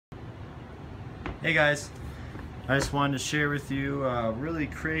Hey guys, I just wanted to share with you a really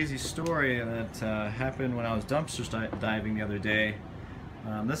crazy story that happened when I was dumpster diving the other day.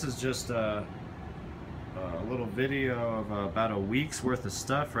 This is just a little video of about a week's worth of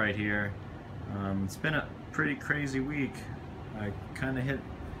stuff right here. It's been a pretty crazy week. I kind of hit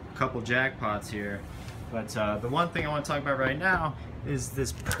a couple jackpots here, but the one thing I want to talk about right now is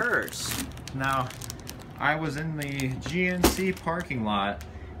this purse. Now, I was in the GNC parking lot,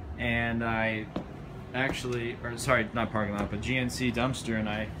 and I actually, or sorry, not parking lot, but GNC dumpster, and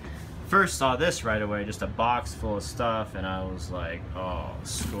I first saw this right away, just a box full of stuff, and I was like, oh,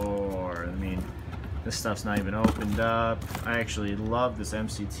 score. I mean, this stuff's not even opened up. I actually love this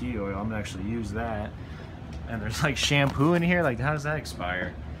MCT oil. I'm gonna actually use that. And there's like shampoo in here, like how does that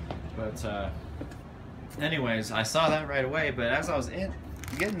expire? But anyways, I saw that right away, but as I was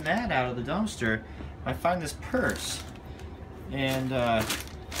getting that out of the dumpster, I find this purse, and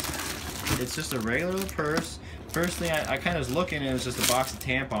it's just a regular little purse. First thing I kind of was looking at, it was just a box of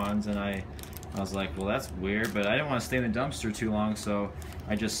tampons, and I was like, well, that's weird, but I didn't want to stay in the dumpster too long, so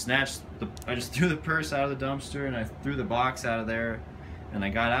I just threw the purse out of the dumpster, and I threw the box out of there, and I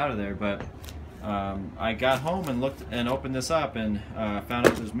got out of there. But I got home and looked and opened this up, and found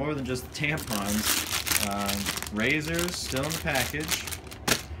out there's more than just tampons. Razors still in the package.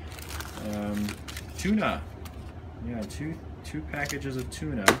 Tuna. Yeah, two packages of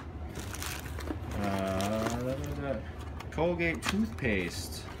tuna. Colgate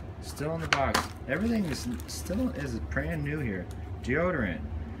toothpaste still in the box. Everything is brand new here. Deodorant.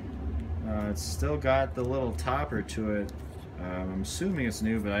 It's still got the little topper to it. I'm assuming it's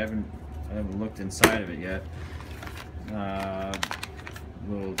new, but I haven't looked inside of it yet.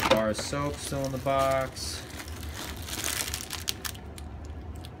 Little bar of soap still in the box.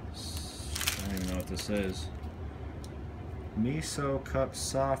 I don't even know what this is. Miso cup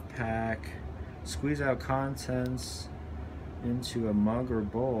soft pack. Squeeze out contents into a mug or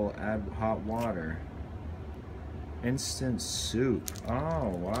bowl, add hot water. Instant soup. Oh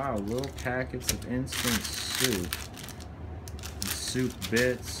wow, little packets of instant soup. Soup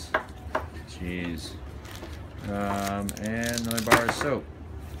bits. Jeez. And another bar of soap.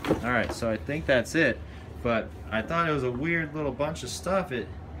 Alright, so I think that's it. But I thought it was a weird little bunch of stuff.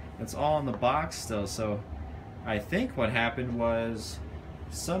 It's all in the box still, so I think what happened was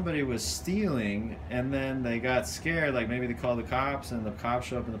somebody was stealing, and then they got scared, like maybe they called the cops, and the cops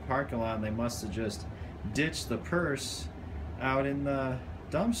show up in the parking lot, and they must have just ditched the purse out in the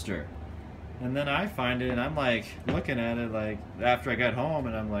dumpster. And then I find it, and I'm like looking at it like after I got home,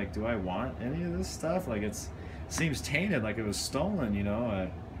 and I'm like, do I want any of this stuff? Like it seems tainted, like it was stolen, you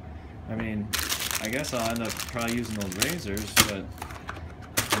know. I mean, I guess I'll end up probably using those razors, but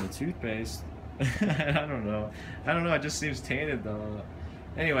and the toothpaste, I don't know, it just seems tainted though.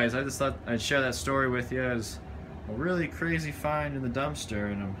 Anyways, I just thought I'd share that story with you as a really crazy find in the dumpster,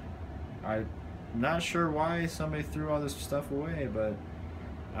 and I'm not sure why somebody threw all this stuff away, but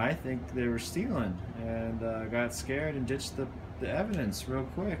I think they were stealing and got scared and ditched the evidence real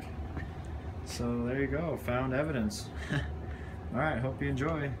quick. So there you go, found evidence. Alright, hope you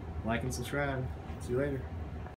enjoy. Like and subscribe. See you later.